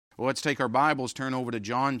Well, let's take our Bibles, turn over to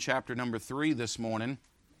John chapter number 3 this morning.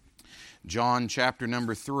 John chapter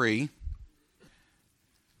number 3.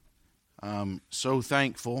 I'm so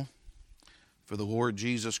thankful for the Lord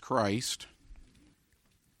Jesus Christ.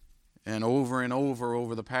 And over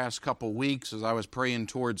the past couple weeks, as I was praying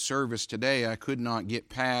towards service today, I could not get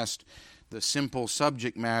past the simple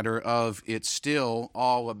subject matter of it's still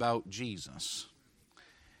all about Jesus.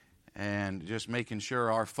 And just making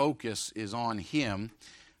sure our focus is on Him.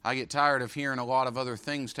 I get tired of hearing a lot of other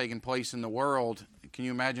things taking place in the world. Can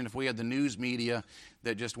you imagine if we had the news media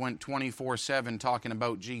that just went 24/7 talking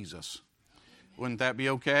about Jesus? Wouldn't that be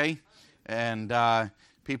okay? And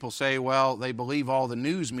people say, well, they believe all the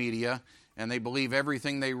news media and they believe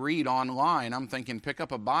everything they read online. I'm thinking, pick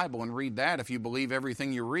up a Bible and read that if you believe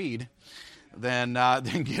everything you read. Then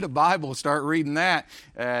get a Bible, start reading that,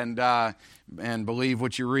 and believe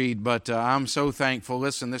what you read. But I'm so thankful.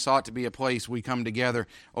 Listen, this ought to be a place we come together,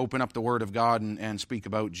 open up the Word of God, and speak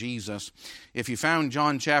about Jesus. If you found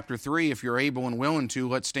John chapter 3, if you're able and willing to,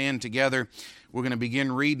 let's stand together. We're going to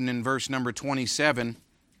begin reading in verse number 27.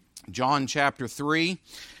 John chapter 3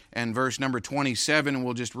 and verse number 27, and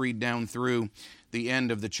we'll just read down through the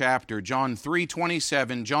end of the chapter. John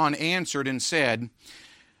 3:27, John answered and said,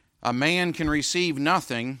 "A man can receive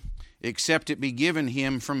nothing except it be given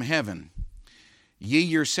him from heaven. Ye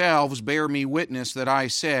yourselves bear me witness that I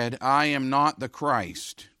said, I am not the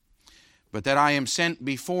Christ, but that I am sent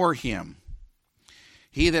before him.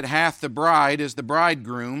 He that hath the bride is the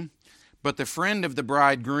bridegroom, but the friend of the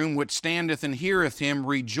bridegroom which standeth and heareth him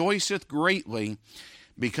rejoiceth greatly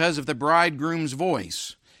because of the bridegroom's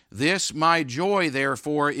voice. This my joy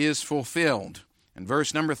therefore is fulfilled." And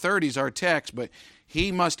verse number 30 is our text, but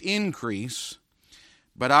he must increase,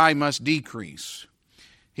 but I must decrease.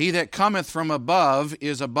 He that cometh from above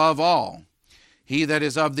is above all. He that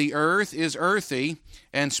is of the earth is earthy,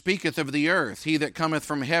 and speaketh of the earth. He that cometh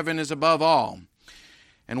from heaven is above all.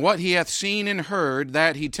 And what he hath seen and heard,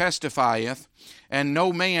 that he testifieth, and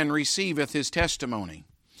no man receiveth his testimony.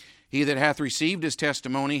 He that hath received his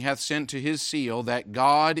testimony hath sent to his seal that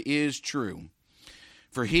God is true.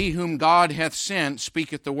 For he whom God hath sent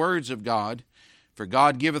speaketh the words of God, for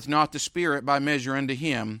God giveth not the Spirit by measure unto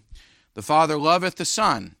him. The Father loveth the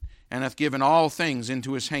Son, and hath given all things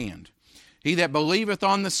into his hand. He that believeth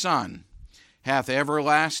on the Son hath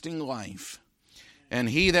everlasting life. And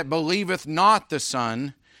he that believeth not the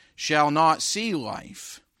Son shall not see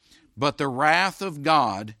life, but the wrath of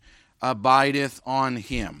God abideth on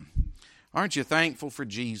him. Aren't you thankful for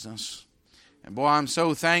Jesus? And boy, I'm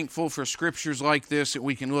so thankful for scriptures like this that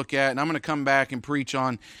we can look at. And I'm going to come back and preach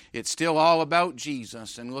on it's still all about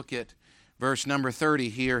Jesus. And look at verse number 30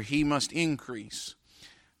 here. He must increase,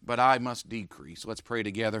 but I must decrease. Let's pray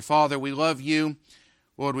together. Father, we love you.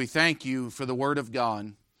 Lord, we thank you for the Word of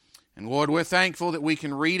God. And Lord, we're thankful that we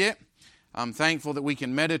can read it. I'm thankful that we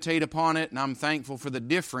can meditate upon it. And I'm thankful for the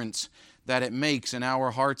difference that it makes in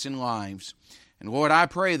our hearts and lives. And Lord, I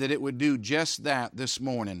pray that it would do just that this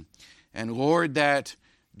morning. And Lord, that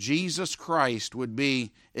Jesus Christ would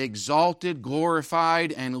be exalted,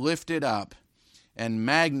 glorified, and lifted up and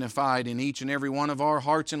magnified in each and every one of our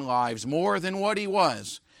hearts and lives more than what He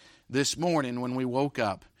was this morning when we woke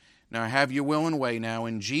up. Now have your will and way now.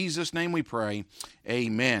 In Jesus' name we pray.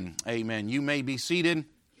 Amen. Amen. You may be seated.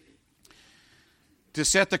 To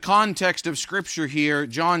set the context of Scripture here,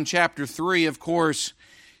 John chapter 3, of course,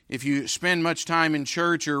 if you spend much time in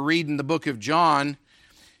church or reading the book of John,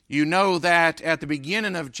 you know that at the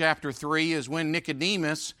beginning of chapter 3 is when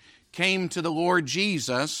Nicodemus came to the Lord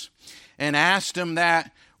Jesus and asked Him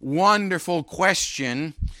that wonderful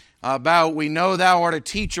question about, we know Thou art a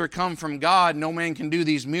teacher come from God. No man can do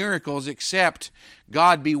these miracles except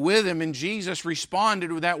God be with him. And Jesus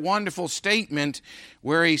responded with that wonderful statement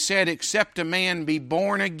where He said, except a man be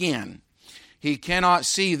born again, he cannot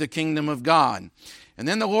see the kingdom of God. And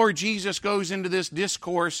then the Lord Jesus goes into this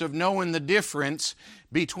discourse of knowing the difference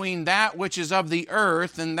between that which is of the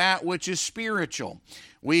earth and that which is spiritual.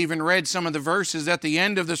 We even read some of the verses at the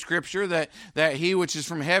end of the Scripture that he which is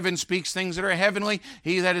from heaven speaks things that are heavenly.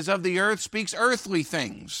 He that is of the earth speaks earthly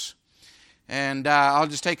things. And I'll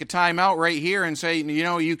just take a time out right here and say, you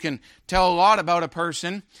know, you can tell a lot about a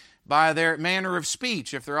person by their manner of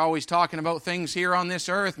speech. If they're always talking about things here on this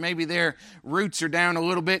earth, maybe their roots are down a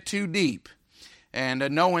little bit too deep. And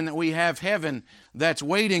knowing that we have heaven that's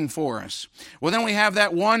waiting for us. Well, then we have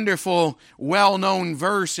that wonderful, well-known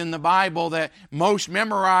verse in the Bible that most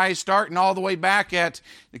memorize, starting all the way back at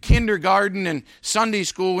the kindergarten and Sunday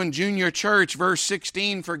school and junior church, verse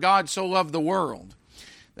 16, for God so loved the world,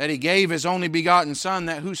 that He gave His only begotten Son,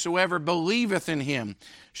 that whosoever believeth in Him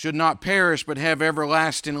should not perish but have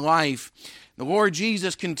everlasting life. The Lord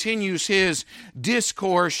Jesus continues His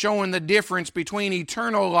discourse showing the difference between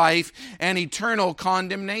eternal life and eternal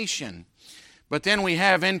condemnation. But then we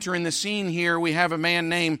have entering the scene here, we have a man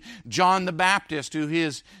named John the Baptist, who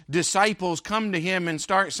his disciples come to him and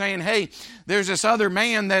start saying, hey, there's this other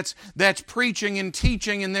man that's preaching and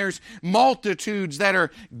teaching, and there's multitudes that are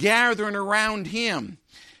gathering around him.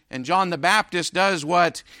 And John the Baptist does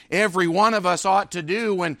what every one of us ought to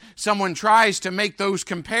do when someone tries to make those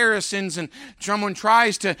comparisons and someone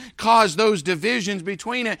tries to cause those divisions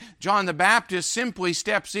between it. John the Baptist simply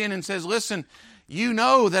steps in and says, listen, you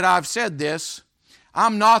know that I've said this.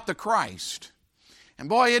 I'm not the Christ. And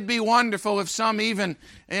boy, it'd be wonderful if some even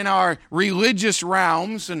in our religious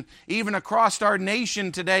realms and even across our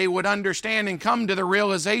nation today would understand and come to the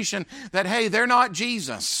realization that, hey, they're not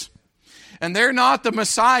Jesus. And they're not the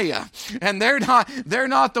Messiah. And they're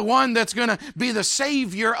not the one that's going to be the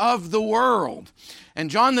Savior of the world. And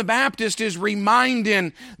John the Baptist is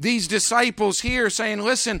reminding these disciples here, saying,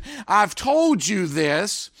 listen, I've told you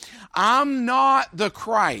this. I'm not the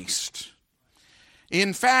Christ.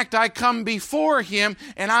 In fact, I come before Him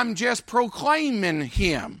and I'm just proclaiming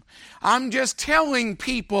Him. I'm just telling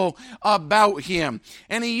people about Him.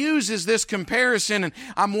 And he uses this comparison, and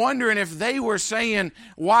I'm wondering if they were saying,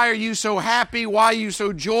 why are you so happy? Why are you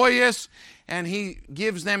so joyous? And he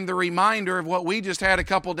gives them the reminder of what we just had a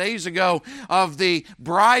couple days ago of the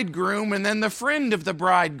bridegroom and then the friend of the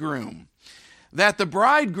bridegroom. That the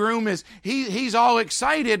bridegroom he's all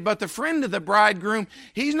excited, but the friend of the bridegroom,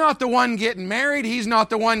 he's not the one getting married, he's not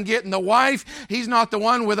the one getting the wife, he's not the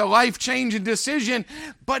one with a life-changing decision,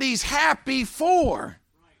 but he's happy for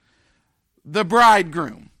the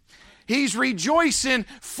bridegroom. He's rejoicing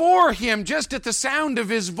for him just at the sound of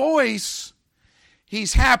his voice.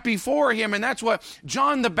 He's happy for him, and that's what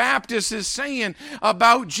John the Baptist is saying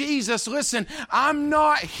about Jesus. Listen, I'm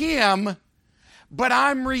not Him, but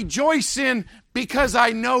I'm rejoicing because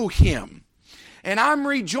I know Him. And I'm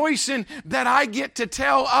rejoicing that I get to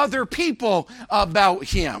tell other people about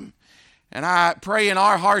Him. And I pray in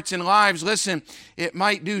our hearts and lives, listen, it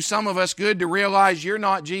might do some of us good to realize you're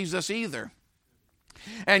not Jesus either.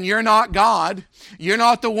 And you're not God. You're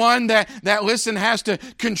not the one that listen, has to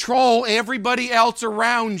control everybody else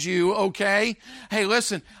around you, okay? Hey,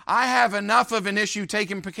 listen, I have enough of an issue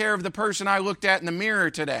taking care of the person I looked at in the mirror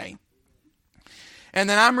today. And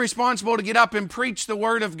then I'm responsible to get up and preach the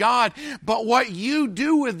Word of God. But what you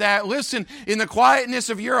do with that, listen, in the quietness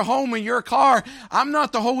of your home and your car, I'm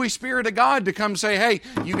not the Holy Spirit of God to come say, hey,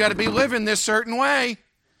 you got to be living this certain way.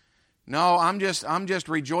 No, I'm just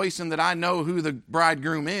rejoicing that I know who the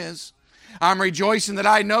bridegroom is. I'm rejoicing that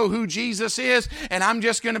I know who Jesus is, and I'm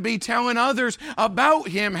just going to be telling others about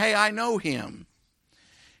Him. Hey, I know Him.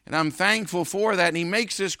 And I'm thankful for that. And he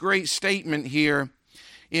makes this great statement here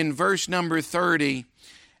in verse number 30.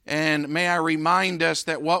 And may I remind us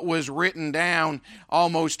that what was written down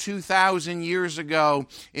almost 2,000 years ago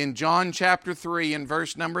in John chapter 3 and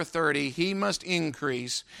verse number 30, He must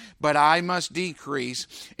increase, but I must decrease,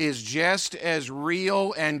 is just as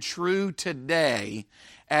real and true today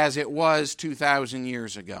as it was 2,000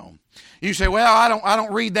 years ago. You say, well, I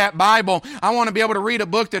don't read that Bible. I want to be able to read a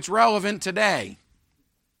book that's relevant today.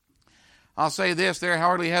 I'll say this, there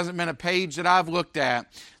hardly hasn't been a page that I've looked at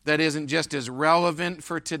that isn't just as relevant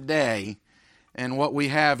for today and what we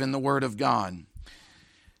have in the Word of God.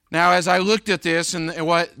 Now, as I looked at this and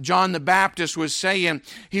what John the Baptist was saying,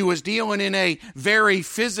 he was dealing in a very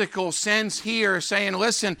physical sense here, saying,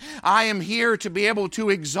 listen, I am here to be able to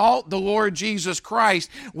exalt the Lord Jesus Christ.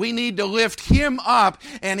 We need to lift Him up,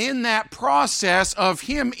 and in that process of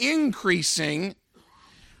Him increasing,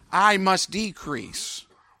 I must decrease.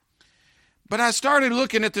 But I started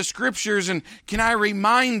looking at the Scriptures, and can I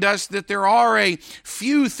remind us that there are a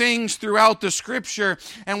few things throughout the Scripture,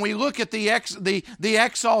 and we look at the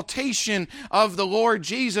exaltation of the Lord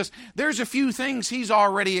Jesus, there's a few things He's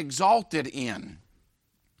already exalted in.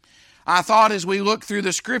 I thought as we look through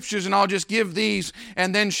the Scriptures, and I'll just give these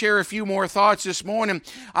and then share a few more thoughts this morning,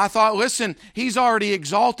 I thought, listen, He's already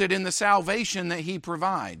exalted in the salvation that He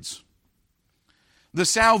provides. The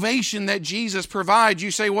salvation that Jesus provides.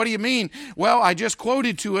 You say, what do you mean? Well, I just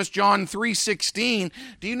quoted to us John 3:16.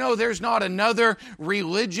 Do you know there's not another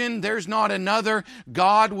religion? There's not another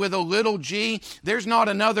God with a little g. There's not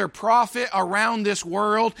another prophet around this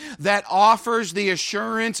world that offers the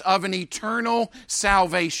assurance of an eternal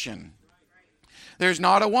salvation. There's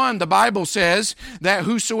not a one. The Bible says that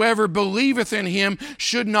whosoever believeth in him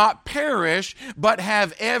should not perish, but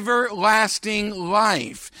have everlasting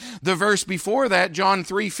life. The verse before that, John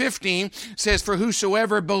 3:15, says, for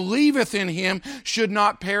whosoever believeth in him should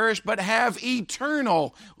not perish, but have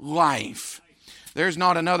eternal life. There's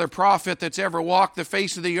not another prophet that's ever walked the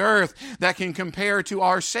face of the earth that can compare to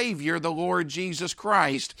our Savior, the Lord Jesus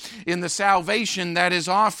Christ, in the salvation that is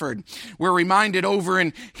offered. We're reminded over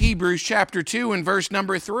in Hebrews chapter 2 and verse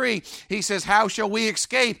number 3, he says, how shall we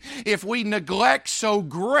escape if we neglect so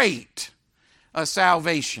great a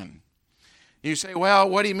salvation? You say, well,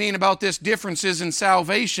 what do you mean about this differences in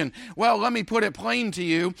salvation? Well, let me put it plain to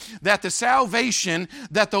you that the salvation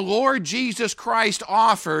that the Lord Jesus Christ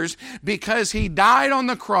offers, because he died on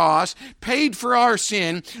the cross, paid for our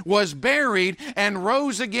sin, was buried, and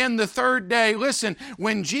rose again the third day. Listen,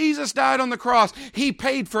 when Jesus died on the cross, he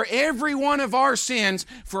paid for every one of our sins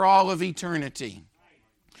for all of eternity.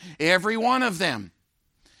 Every one of them.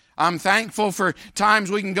 I'm thankful for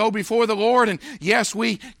times we can go before the Lord, and yes,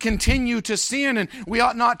 we continue to sin, and we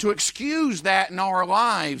ought not to excuse that in our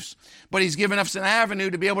lives. But he's given us an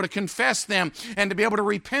avenue to be able to confess them and to be able to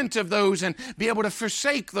repent of those and be able to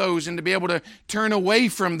forsake those and to be able to turn away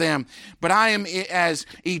from them. But I am as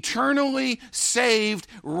eternally saved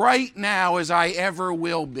right now as I ever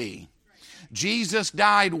will be. Jesus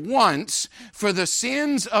died once for the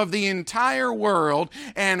sins of the entire world,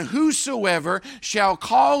 and whosoever shall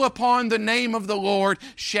call upon the name of the Lord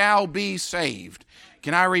shall be saved.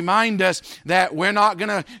 Can I remind us that we're not going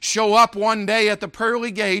to show up one day at the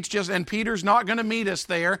pearly gates, and Peter's not going to meet us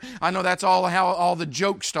there. I know that's how all the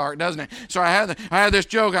jokes start, doesn't it? So I had this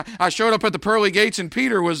joke. I showed up at the pearly gates, and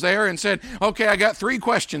Peter was there and said, okay, I got 3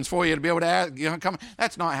 questions for you to be able to ask. Come.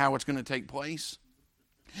 That's not how it's going to take place.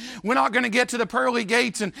 We're not going to get to the pearly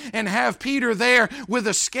gates and have Peter there with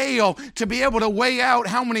a scale to be able to weigh out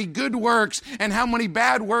how many good works and how many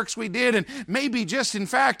bad works we did. And maybe just, in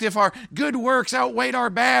fact, if our good works outweighed our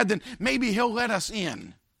bad, then maybe he'll let us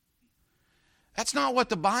in. That's not what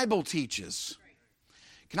the Bible teaches.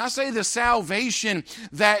 Can I say the salvation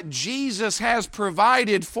that Jesus has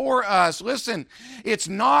provided for us? Listen, it's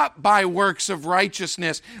not by works of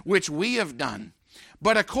righteousness which we have done,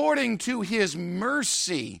 but according to his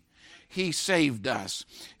mercy, he saved us.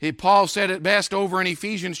 Paul said it best over in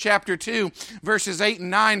Ephesians chapter 2, verses 8 and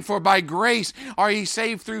 9, for by grace are ye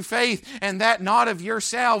saved through faith, and that not of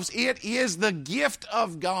yourselves. It is the gift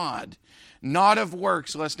of God, not of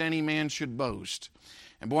works, lest any man should boast.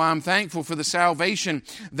 And boy, I'm thankful for the salvation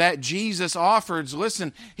that Jesus offers.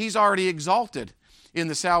 Listen, he's already exalted in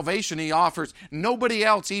the salvation he offers. Nobody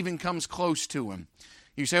else even comes close to him.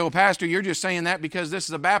 You say, well, Pastor, you're just saying that because this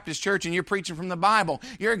is a Baptist church and you're preaching from the Bible.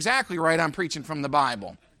 You're exactly right, I'm preaching from the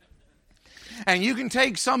Bible. And you can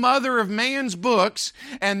take some other of man's books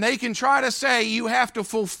and they can try to say you have to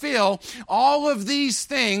fulfill all of these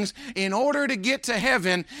things in order to get to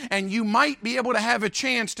heaven, and you might be able to have a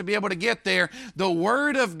chance to be able to get there. The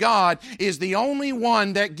Word of God is the only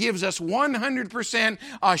one that gives us 100%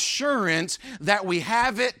 assurance that we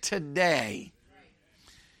have it today.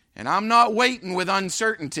 And I'm not waiting with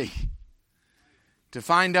uncertainty to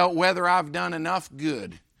find out whether I've done enough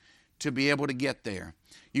good to be able to get there.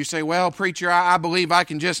 You say, well, preacher, I believe I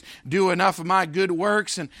can just do enough of my good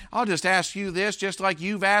works. And I'll just ask you this, just like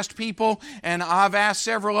you've asked people and I've asked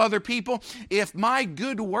several other people. If my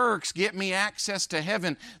good works get me access to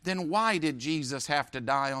heaven, then why did Jesus have to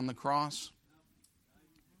die on the cross?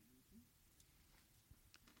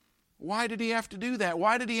 Why did he have to do that?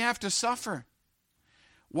 Why did he have to suffer?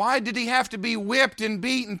 Why did he have to be whipped and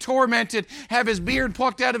beaten, tormented, have his beard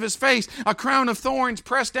plucked out of his face, a crown of thorns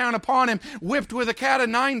pressed down upon him, whipped with a cat of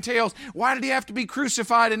 9 tails? Why did he have to be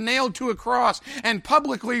crucified and nailed to a cross and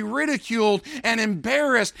publicly ridiculed and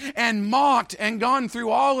embarrassed and mocked and gone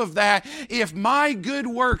through all of that if my good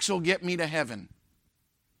works will get me to heaven?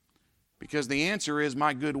 Because the answer is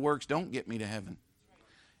my good works don't get me to heaven.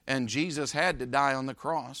 And Jesus had to die on the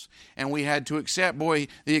cross. And we had to accept, the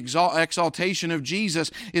exaltation of Jesus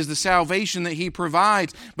is the salvation that he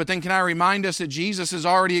provides. But then can I remind us that Jesus is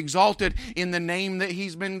already exalted in the name that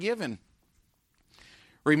he's been given?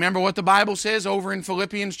 Remember what the Bible says over in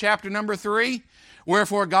Philippians chapter number 3?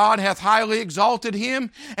 Wherefore God hath highly exalted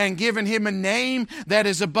him and given him a name that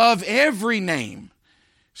is above every name.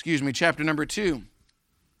 Chapter number 2.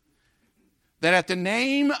 That at the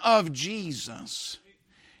name of Jesus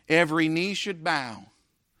every knee should bow,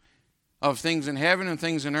 of things in heaven and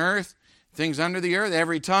things in earth, things under the earth.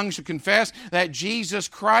 Every tongue should confess that Jesus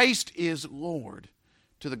Christ is Lord,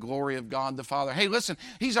 to the glory of God the Father. Hey, listen,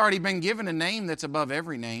 he's already been given a name that's above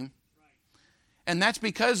every name. And that's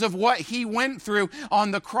because of what He went through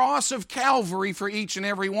on the cross of Calvary for each and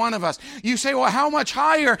every one of us. You say, well, how much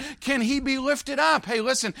higher can He be lifted up? Hey,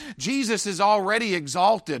 listen, Jesus is already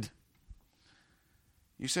exalted.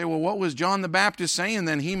 You say, well, what was John the Baptist saying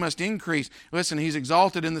then? He must increase. Listen, He's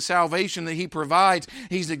exalted in the salvation that He provides.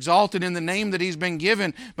 He's exalted in the name that He's been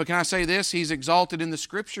given. But can I say this? He's exalted in the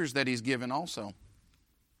Scriptures that He's given also.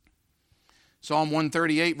 Psalm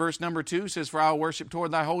 138 verse number 2 says, for I will worship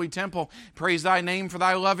toward Thy holy temple. Praise Thy name for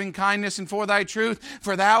Thy loving kindness and for Thy truth.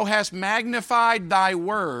 For Thou hast magnified Thy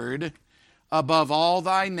word above all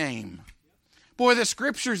Thy name. Boy, the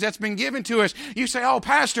Scriptures that's been given to us, you say, oh,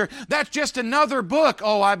 Pastor, that's just another book.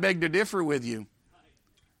 Oh, I beg to differ with you.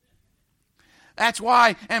 That's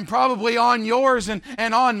why, and probably on yours and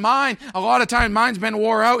on mine, a lot of times mine's been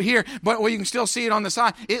wore out here, but you can still see it on the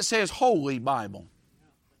side. It says Holy Bible.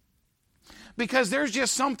 Because there's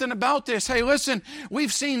just something about this. Hey, listen,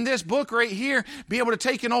 we've seen this book right here be able to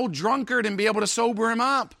take an old drunkard and be able to sober him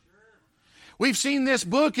up. We've seen this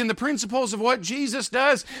book and the principles of what Jesus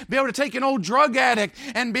does, be able to take an old drug addict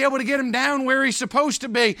and be able to get him down where he's supposed to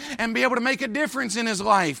be and be able to make a difference in his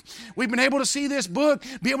life. We've been able to see this book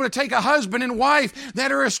be able to take a husband and wife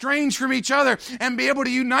that are estranged from each other and be able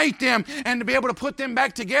to unite them and to be able to put them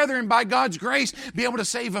back together and by God's grace be able to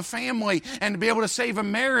save a family and to be able to save a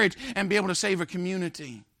marriage and be able to save a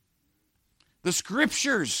community. The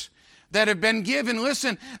Scriptures that have been given,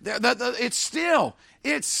 listen, it's still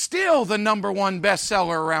the number one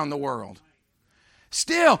bestseller around the world.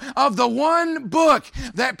 Still, of the one book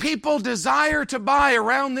that people desire to buy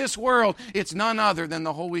around this world, it's none other than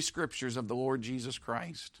the Holy Scriptures of the Lord Jesus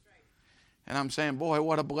Christ. And I'm saying, boy,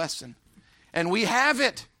 what a blessing. And we have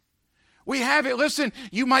it. We have it. Listen,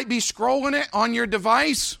 you might be scrolling it on your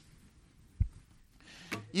device.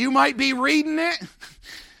 You might be reading it.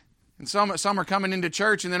 And some are coming into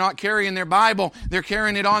church and they're not carrying their Bible. They're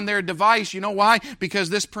carrying it on their device. You know why? Because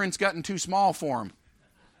this print's gotten too small for them.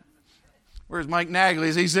 Where's Mike Nagley?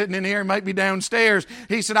 Is he sitting in here? He might be downstairs.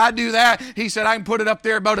 He said, I do that. He said, I can put it up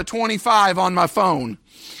there about a 25 on my phone.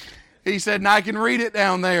 He said, and I can read it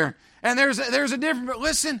down there. And there's a difference. But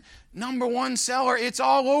listen, number one seller, it's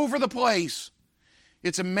all over the place.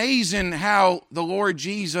 It's amazing how the Lord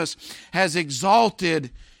Jesus has exalted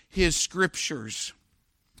His Scriptures.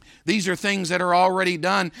 These are things that are already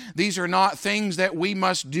done. These are not things that we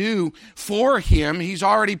must do for Him. He's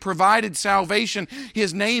already provided salvation.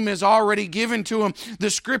 His name is already given to Him.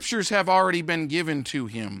 The Scriptures have already been given to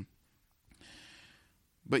Him.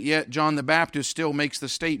 But yet John the Baptist still makes the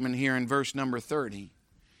statement here in verse number 30.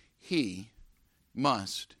 He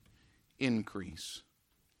must increase.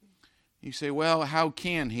 You say, well, how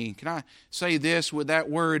can He? Can I say this with that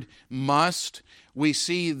word must? We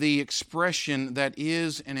see the expression that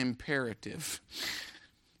is an imperative.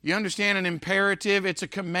 You understand an imperative? It's a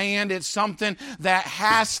command. It's something that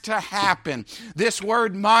has to happen. This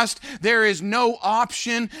word must, there is no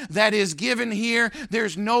option that is given here.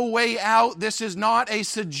 There's no way out. This is not a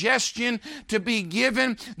suggestion to be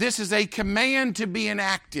given. This is a command to be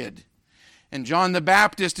enacted. And John the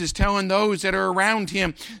Baptist is telling those that are around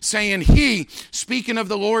him, saying He, speaking of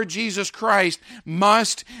the Lord Jesus Christ,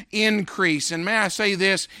 must increase. And may I say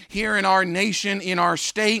this, here in our nation, in our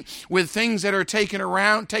state, with things that are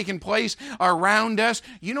taking place around us,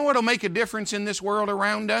 you know what will make a difference in this world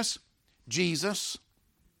around us? Jesus.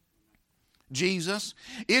 Jesus.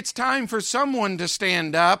 It's time for someone to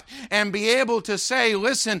stand up and be able to say,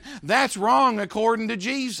 listen, that's wrong according to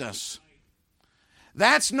Jesus.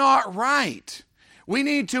 That's not right. We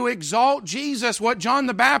need to exalt Jesus, what John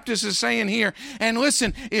the Baptist is saying here. And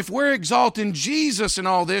listen, if we're exalting Jesus in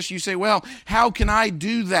all this, you say, well, how can I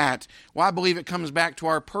do that? Well, I believe it comes back to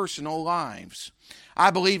our personal lives.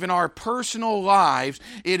 I believe in our personal lives,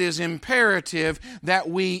 it is imperative that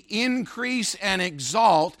we increase and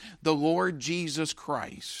exalt the Lord Jesus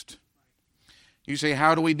Christ. You say,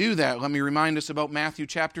 how do we do that? Let me remind us about Matthew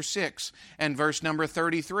chapter 6 and verse number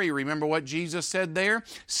 33. Remember what Jesus said there?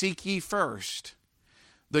 Seek ye first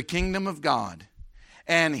the kingdom of God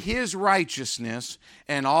and His righteousness,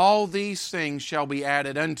 and all these things shall be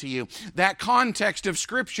added unto you. That context of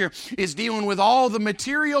Scripture is dealing with all the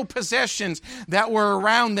material possessions that were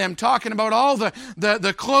around them, talking about all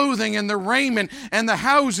the clothing and the raiment and the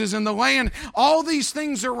houses and the land, all these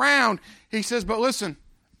things around. He says, but listen,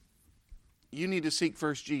 you need to seek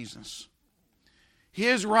first Jesus.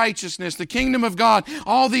 His righteousness, the kingdom of God,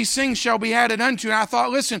 all these things shall be added unto. And I thought,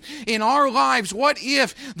 listen, in our lives, what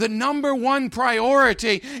if the number one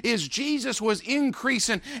priority is Jesus was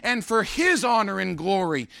increasing and for His honor and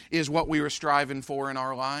glory is what we were striving for in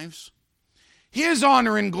our lives? His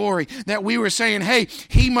honor and glory, that we were saying, hey,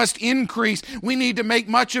 He must increase. We need to make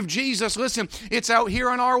much of Jesus. Listen, it's out here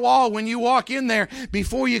on our wall when you walk in there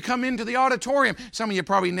before you come into the auditorium. Some of you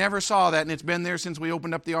probably never saw that, and it's been there since we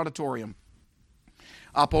opened up the auditorium.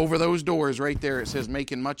 Up over those doors right there, it says,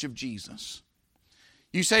 making much of Jesus.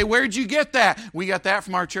 You say, where'd you get that? We got that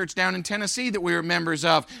from our church down in Tennessee that we were members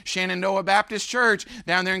of, Shenandoah Baptist Church,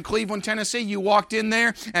 down there in Cleveland, Tennessee. You walked in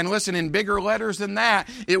there, and listen, in bigger letters than that,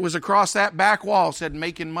 it was across that back wall, said,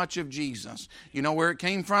 making much of Jesus. You know where it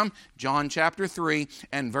came from? John chapter 3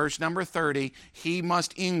 and verse number 30, He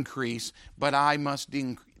must increase, but I must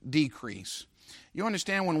decrease. You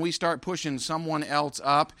understand, when we start pushing someone else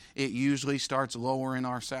up, it usually starts lowering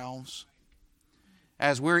ourselves.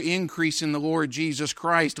 As we're increasing the Lord Jesus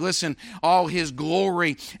Christ, listen, all His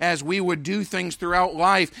glory as we would do things throughout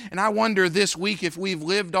life. And I wonder this week if we've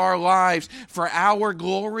lived our lives for our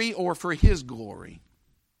glory or for His glory.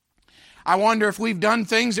 I wonder if we've done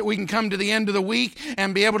things that we can come to the end of the week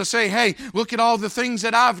and be able to say, hey, look at all the things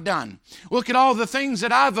that I've done. Look at all the things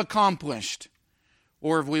that I've accomplished.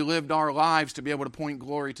 Or have we lived our lives to be able to point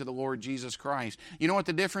glory to the Lord Jesus Christ? You know what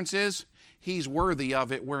the difference is? He's worthy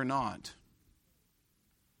of it, we're not.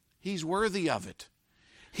 He's worthy of it.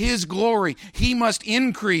 His glory, He must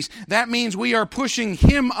increase. That means we are pushing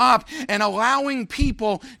Him up and allowing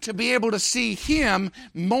people to be able to see Him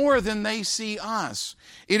more than they see us.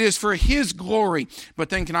 It is for His glory. But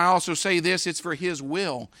then can I also say this? It's for His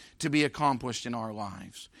will to be accomplished in our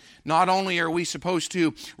lives. Not only are we supposed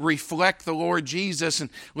to reflect the Lord Jesus,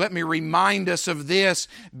 and let me remind us of this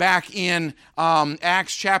back in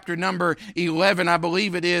Acts chapter number 11, I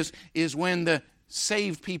believe it is when the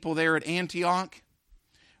saved people there at Antioch,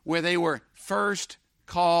 where they were first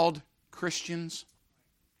called Christians.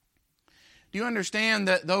 Do you understand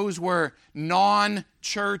that those were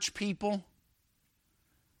non-church people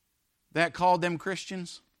that called them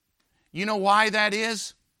Christians? You know why that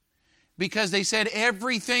is? Because they said,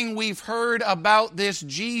 everything we've heard about this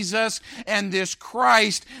Jesus and this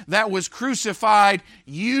Christ that was crucified,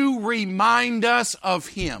 you remind us of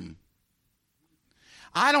Him.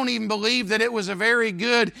 I don't even believe that it was a very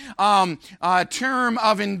good term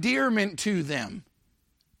of endearment to them.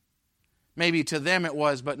 Maybe to them it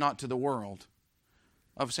was, but not to the world.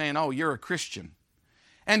 Of saying, oh, you're a Christian.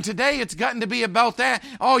 And today it's gotten to be about that.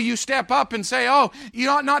 Oh, you step up and say, oh, you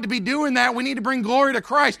ought not to be doing that. We need to bring glory to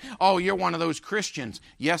Christ. Oh, you're one of those Christians.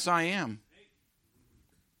 Yes, I am.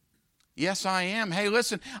 Yes, I am. Hey,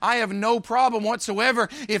 listen, I have no problem whatsoever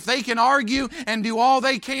if they can argue and do all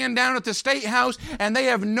they can down at the State House and they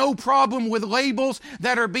have no problem with labels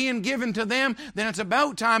that are being given to them, then it's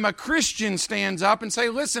about time a Christian stands up and say,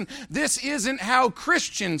 listen, this isn't how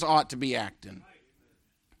Christians ought to be acting.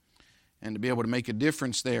 And to be able to make a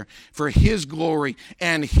difference there for His glory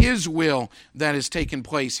and His will that has taken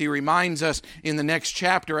place. He reminds us in the next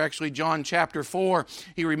chapter, actually John chapter 4,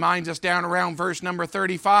 He reminds us down around verse number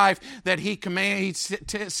 35 that He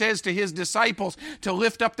says to His disciples to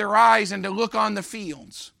lift up their eyes and to look on the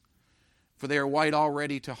fields, for they are white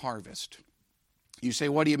already to harvest. You say,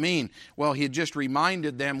 what do you mean? Well, He had just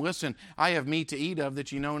reminded them, listen, I have meat to eat of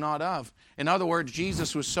that you know not of. In other words,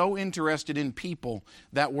 Jesus was so interested in people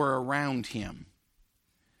that were around Him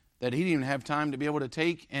that He didn't even have time to be able to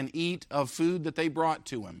take and eat of food that they brought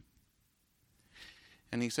to Him.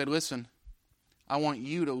 And He said, listen, I want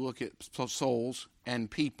you to look at souls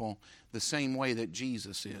and people the same way that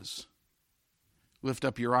Jesus is. Lift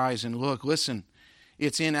up your eyes and look. Listen,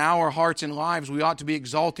 it's in our hearts and lives. We ought to be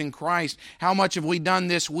exalting Christ. How much have we done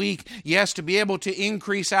this week? Yes, to be able to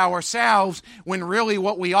increase ourselves when really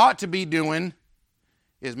what we ought to be doing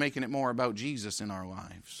is making it more about Jesus in our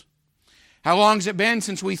lives. How long has it been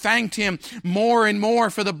since we thanked Him more and more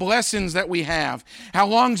for the blessings that we have? How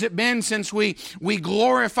long has it been since we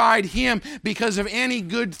glorified Him because of any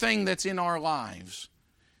good thing that's in our lives?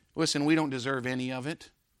 Listen, we don't deserve any of it.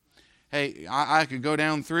 Hey, I could go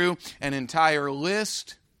down through an entire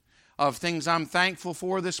list of things I'm thankful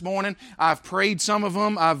for this morning. I've prayed some of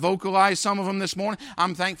them. I've vocalized some of them this morning.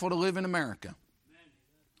 I'm thankful to live in America.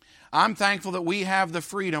 I'm thankful that we have the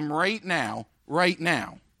freedom right now,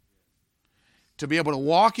 to be able to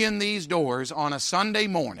walk in these doors on a Sunday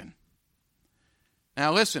morning.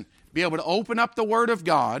 Now listen, be able to open up the Word of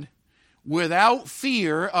God without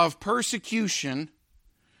fear of persecution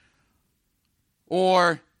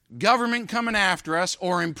or government coming after us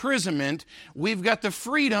or imprisonment. We've got the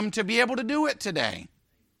freedom to be able to do it today.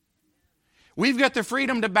 We've got the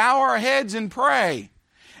freedom to bow our heads and pray,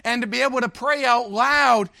 and to be able to pray out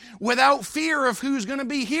loud without fear of who's going to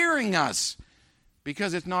be hearing us,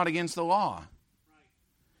 because it's not against the law.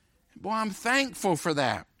 Boy, I'm thankful for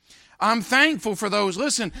that. I'm thankful for those.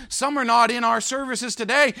 Listen, some are not in our services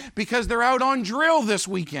today because they're out on drill this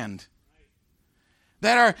weekend,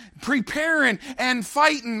 that are preparing and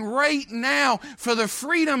fighting right now for the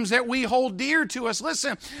freedoms that we hold dear to us.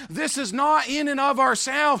 Listen, this is not in and of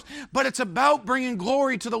ourselves, but it's about bringing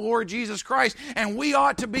glory to the Lord Jesus Christ, and we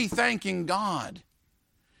ought to be thanking God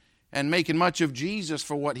and making much of Jesus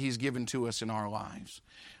for what He's given to us in our lives.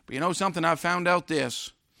 But you know something? I've found out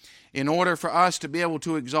this. In order for us to be able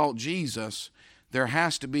to exalt Jesus, there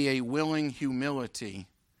has to be a willing humility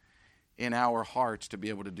in our hearts to be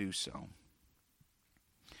able to do so.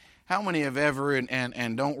 How many have ever,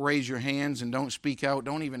 and don't raise your hands and don't speak out,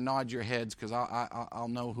 don't even nod your heads because I'll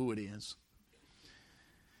know who it is.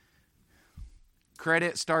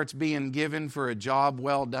 Credit starts being given for a job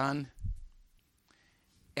well done,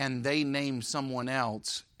 and they name someone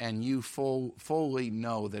else, and you fully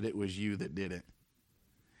know that it was you that did it.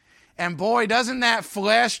 And boy, doesn't that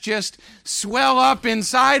flesh just swell up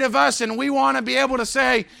inside of us, and we want to be able to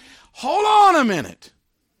say, hold on a minute.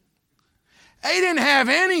 They didn't have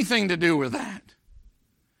anything to do with that.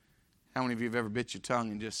 How many of you have ever bit your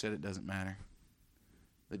tongue and just said it doesn't matter?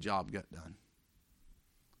 The job got done.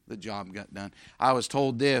 The job got done. I was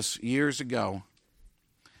told this years ago.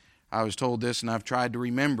 I was told this, and I've tried to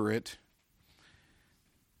remember it,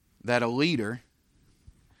 that a leader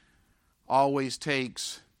always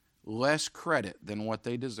takes less credit than what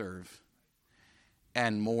they deserve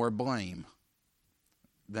and more blame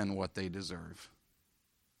than what they deserve.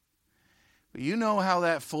 But you know how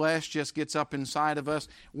that flesh just gets up inside of us?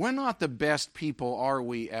 We're not the best people, are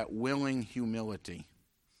we, at willing humility?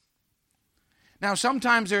 Now,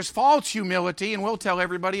 sometimes there's false humility, and we'll tell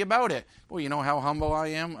everybody about it. Well, you know how humble I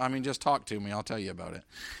am? I mean, just talk to me. I'll tell you about it.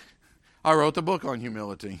 I wrote the book on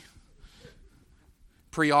humility.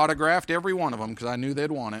 Pre-autographed every one of them because I knew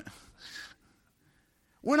they'd want it.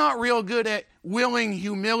 We're not real good at willing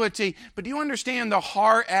humility, but do you understand the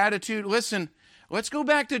heart attitude? Listen, let's go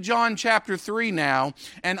back to John chapter 3 now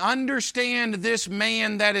and understand this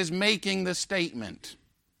man that is making the statement.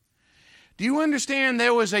 Do you understand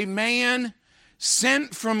there was a man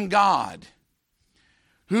sent from God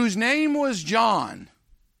whose name was John,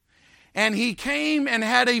 and he came and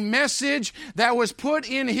had a message that was put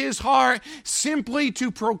in his heart simply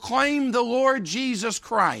to proclaim the Lord Jesus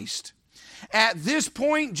Christ. At this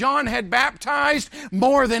point, John had baptized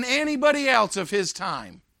more than anybody else of his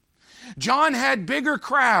time. John had bigger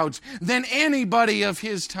crowds than anybody of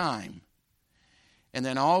his time. And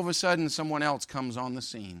then all of a sudden, someone else comes on the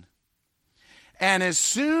scene. And as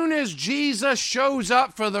soon as Jesus shows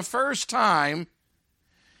up for the first time,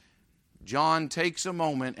 John takes a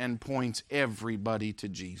moment and points everybody to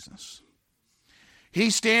Jesus.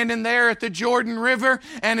 He's standing there at the Jordan River,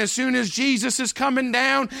 and as soon as Jesus is coming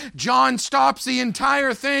down, John stops the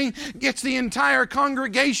entire thing, gets the entire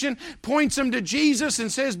congregation, points them to Jesus and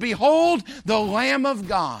says, "Behold, the Lamb of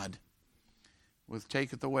God, which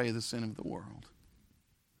taketh away the sin of the world."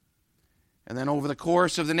 And then over the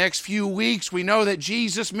course of the next few weeks, we know that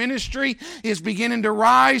Jesus' ministry is beginning to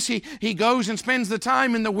rise. He goes and spends the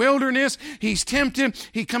time in the wilderness. He's tempted.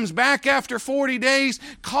 He comes back after 40 days,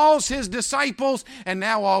 calls his disciples, and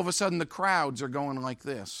now all of a sudden the crowds are going like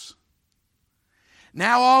this.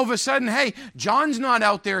 Now all of a sudden, hey, John's not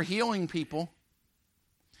out there healing people.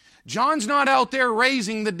 John's not out there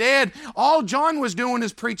raising the dead. All John was doing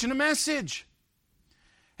is preaching a message.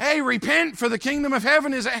 Hey, repent, for the kingdom of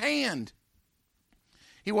heaven is at hand.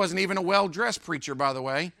 He wasn't even a well-dressed preacher, by the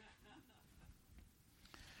way.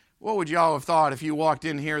 What would y'all have thought if you walked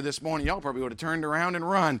in here this morning? Y'all probably would have turned around and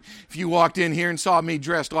run if you walked in here and saw me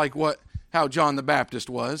dressed like how John the Baptist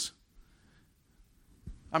was.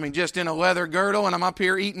 I mean, just in a leather girdle, and I'm up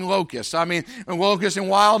here eating locusts. I mean, locusts and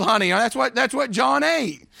wild honey. That's what John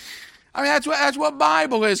ate. I mean, that's what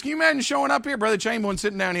Bible is. Can you imagine showing up here, Brother Chamberlain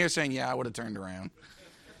sitting down here saying, "Yeah, I would have turned around.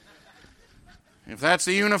 If that's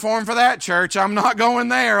the uniform for that church, I'm not going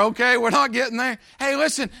there, okay? We're not getting there." Hey,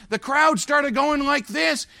 listen, the crowd started going like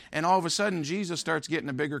this, and all of a sudden Jesus starts getting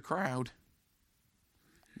a bigger crowd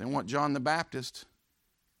than what John the Baptist.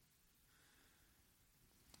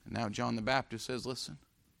 And now John the Baptist says, "Listen,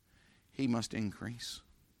 he must increase,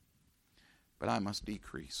 but I must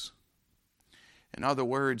decrease." In other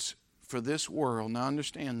words, for this world, now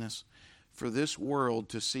understand this, for this world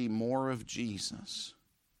to see more of Jesus,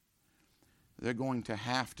 they're going to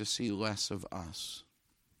have to see less of us.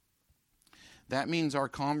 That means our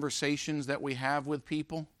conversations that we have with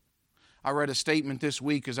people. I read a statement this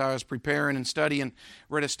week as I was preparing and studying,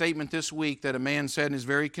 read a statement this week that a man said and is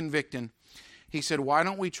very convicting. He said, "Why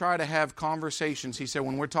don't we try to have conversations?" He said,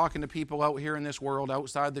 "When we're talking to people out here in this world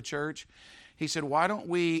outside the church," He said, why don't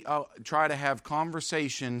we try to have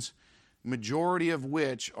conversations, majority of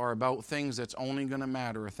which are about things that's only going to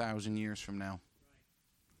matter 1,000 years from now.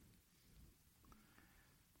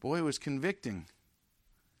 Boy, it was convicting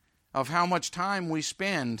of how much time we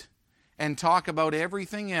spend and talk about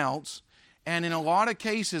everything else. And in a lot of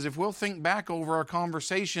cases, if we'll think back over our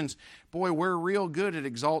conversations, boy, we're real good at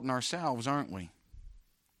exalting ourselves, aren't we?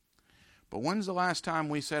 But when's the last time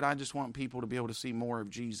we said, I just want people to be able to see more of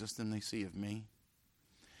Jesus than they see of me?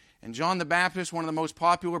 And John the Baptist, one of the most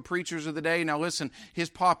popular preachers of the day, now listen, his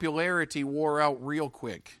popularity wore out real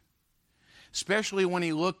quick. Especially when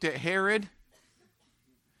he looked at Herod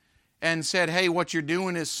and said, hey, what you're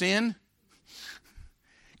doing is sin.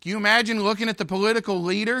 Can you imagine looking at the political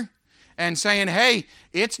leader and saying, hey,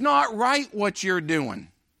 it's not right what you're doing.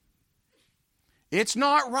 It's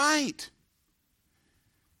not right.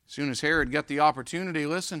 As soon as Herod got the opportunity,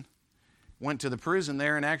 listen, went to the prison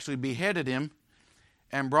there and actually beheaded him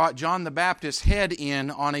and brought John the Baptist's head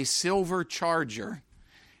in on a silver charger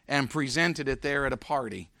and presented it there at a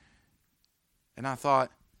party. And I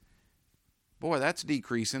thought, boy, that's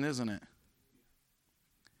decreasing, isn't it?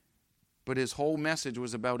 But his whole message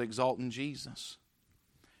was about exalting Jesus.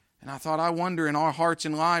 And I thought, I wonder in our hearts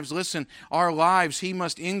and lives, listen, our lives, He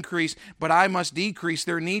must increase, but I must decrease.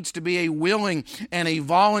 There needs to be a willing and a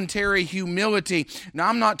voluntary humility. Now,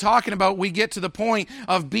 I'm not talking about we get to the point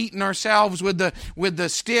of beating ourselves with the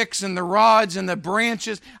sticks and the rods and the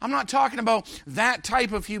branches. I'm not talking about that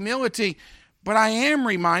type of humility. But I am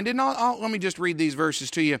reminded, and let me just read these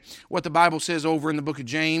verses to you, what the Bible says over in the book of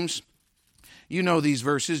James. You know these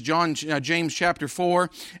verses, James chapter 4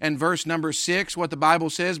 and verse number 6, what the Bible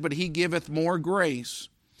says, but He giveth more grace.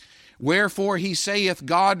 Wherefore He saith,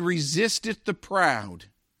 God resisteth the proud,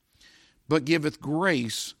 but giveth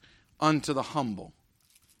grace unto the humble.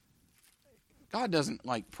 God doesn't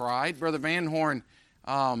like pride. Brother Van Horn,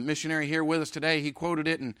 missionary here with us today, he quoted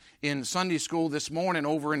it in Sunday school this morning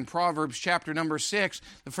over in Proverbs chapter number 6.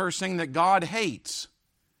 The first thing that God hates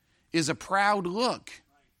is a proud look.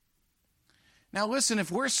 Now listen, if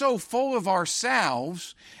we're so full of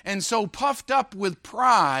ourselves and so puffed up with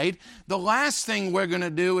pride, the last thing we're going to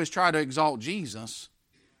do is try to exalt Jesus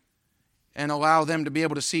and allow them to be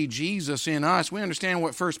able to see Jesus in us. We understand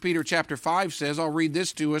what 1 Peter chapter 5 says. I'll read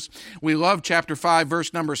this to us. We love chapter 5,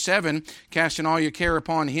 verse number 7, casting all your care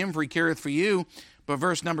upon Him, for He careth for you. But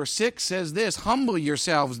verse number 6 says this, humble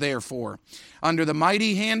yourselves therefore under the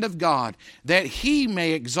mighty hand of God, that He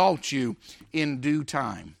may exalt you in due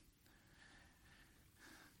time.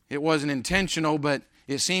 It wasn't intentional, but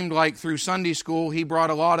it seemed like through Sunday school he brought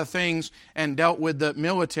a lot of things and dealt with the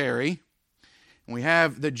military. We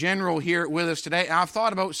have the general here with us today. I've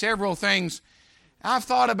thought about several things.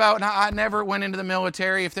 I never went into the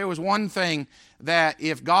military. If there was one thing that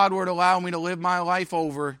if God were to allow me to live my life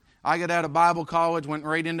over, I got out of Bible college, went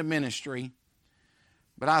right into ministry.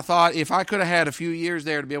 But I thought if I could have had a few years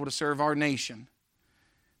there to be able to serve our nation.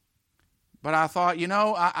 But I thought,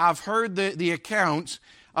 I've heard the accounts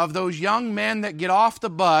of those young men that get off the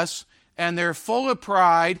bus and they're full of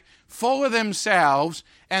pride, full of themselves,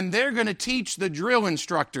 and they're going to teach the drill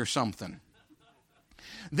instructor something.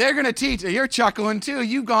 They're going to teach, you're chuckling too,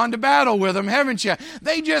 you've gone to battle with them, haven't you?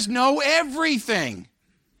 They just know everything.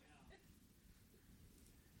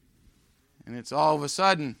 And it's all of a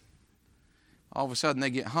sudden they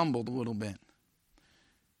get humbled a little bit.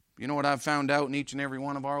 You know what I've found out in each and every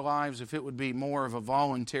one of our lives? If it would be more of a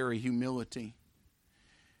voluntary humility.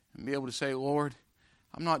 And be able to say, Lord,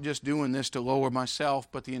 I'm not just doing this to lower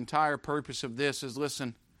myself, but the entire purpose of this is,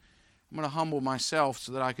 listen, I'm going to humble myself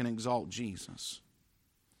so that I can exalt Jesus.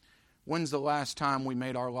 When's the last time we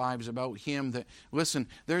made our lives about Him? Listen,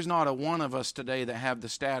 there's not a one of us today that have the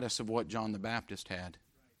status of what John the Baptist had.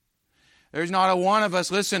 There's not a one of us,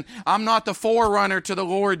 listen, I'm not the forerunner to the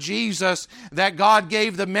Lord Jesus that God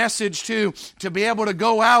gave the message to be able to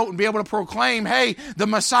go out and be able to proclaim, hey, the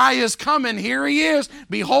Messiah is coming, here He is,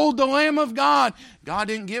 behold the Lamb of God. God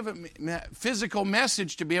didn't give a physical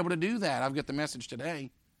message to be able to do that. I've got the message today.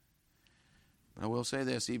 But I will say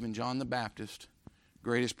this, even John the Baptist,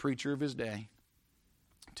 greatest preacher of his day,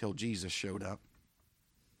 until Jesus showed up,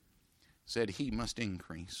 said He must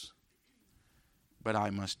increase, but I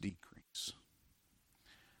must decrease.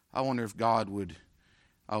 I wonder if God would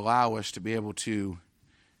allow us to be able to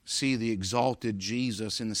see the exalted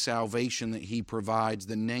Jesus in the salvation that He provides,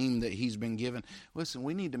 the name that He's been given. Listen,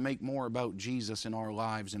 we need to make more about Jesus in our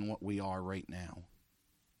lives than what we are right now.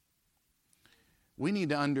 We need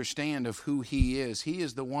to understand of who He is. He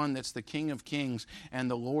is the one that's the King of Kings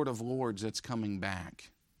and the Lord of Lords that's coming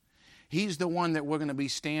back. He's the one that we're going to be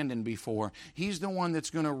standing before. He's the one that's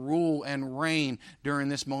going to rule and reign during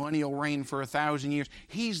this millennial reign for 1,000 years.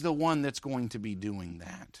 He's the one that's going to be doing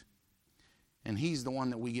that. And He's the one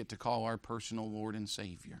that we get to call our personal Lord and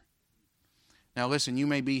Savior. Now listen, you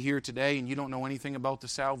may be here today and you don't know anything about the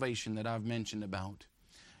salvation that I've mentioned about.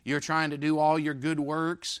 You're trying to do all your good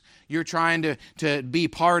works. You're trying to be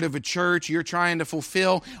part of a church. You're trying to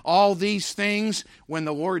fulfill all these things when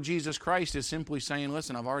the Lord Jesus Christ is simply saying,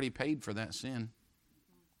 listen, I've already paid for that sin.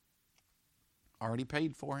 Already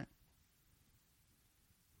paid for it.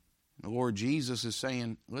 The Lord Jesus is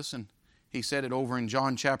saying, listen, He said it over in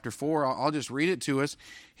John chapter 4. I'll just read it to us.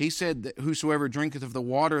 He said that whosoever drinketh of the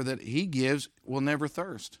water that He gives will never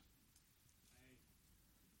thirst.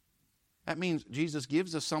 That means Jesus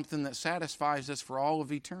gives us something that satisfies us for all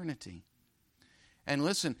of eternity. And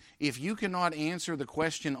listen, if you cannot answer the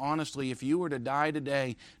question honestly, if you were to die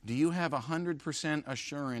today, do you have 100%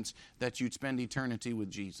 assurance that you'd spend eternity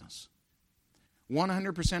with Jesus?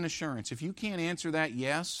 100% assurance. If you can't answer that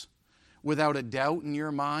yes, without a doubt in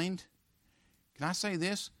your mind, can I say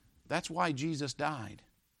this? That's why Jesus died.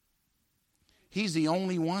 He's the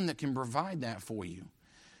only one that can provide that for you.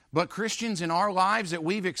 But Christians in our lives that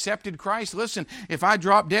we've accepted Christ, listen, if I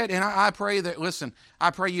drop dead, and I pray that, listen,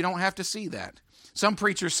 I pray you don't have to see that. Some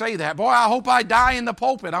preachers say that. Boy, I hope I die in the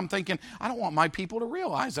pulpit. I'm thinking, I don't want my people to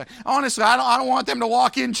realize that. Honestly, I don't want them to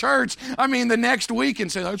walk in church, the next week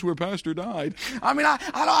and say, that's where Pastor died.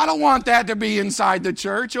 I don't want that to be inside the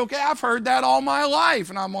church, okay? I've heard that all my life.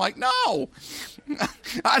 And I'm like, no,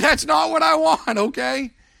 that's not what I want,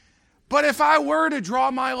 okay? But if I were to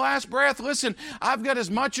draw my last breath, listen, I've got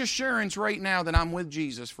as much assurance right now that I'm with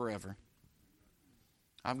Jesus forever.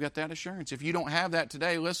 I've got that assurance. If you don't have that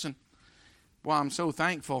today, listen, well, I'm so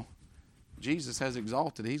thankful. Jesus has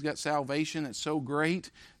exalted. He's got salvation that's so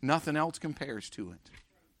great, nothing else compares to it.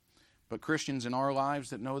 But Christians in our lives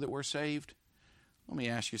that know that we're saved, let me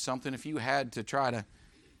ask you something. If you had to try to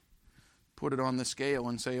put it on the scale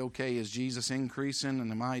and say, okay, is Jesus increasing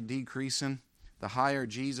and am I decreasing? The higher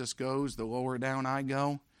Jesus goes, the lower down I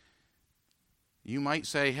go. You might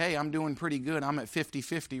say, hey, I'm doing pretty good. I'm at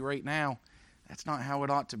 50-50 right now. That's not how it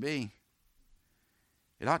ought to be.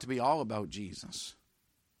 It ought to be all about Jesus.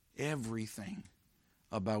 Everything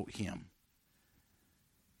about Him.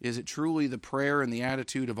 Is it truly the prayer and the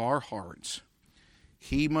attitude of our hearts?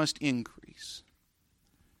 He must increase,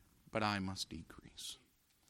 but I must decrease.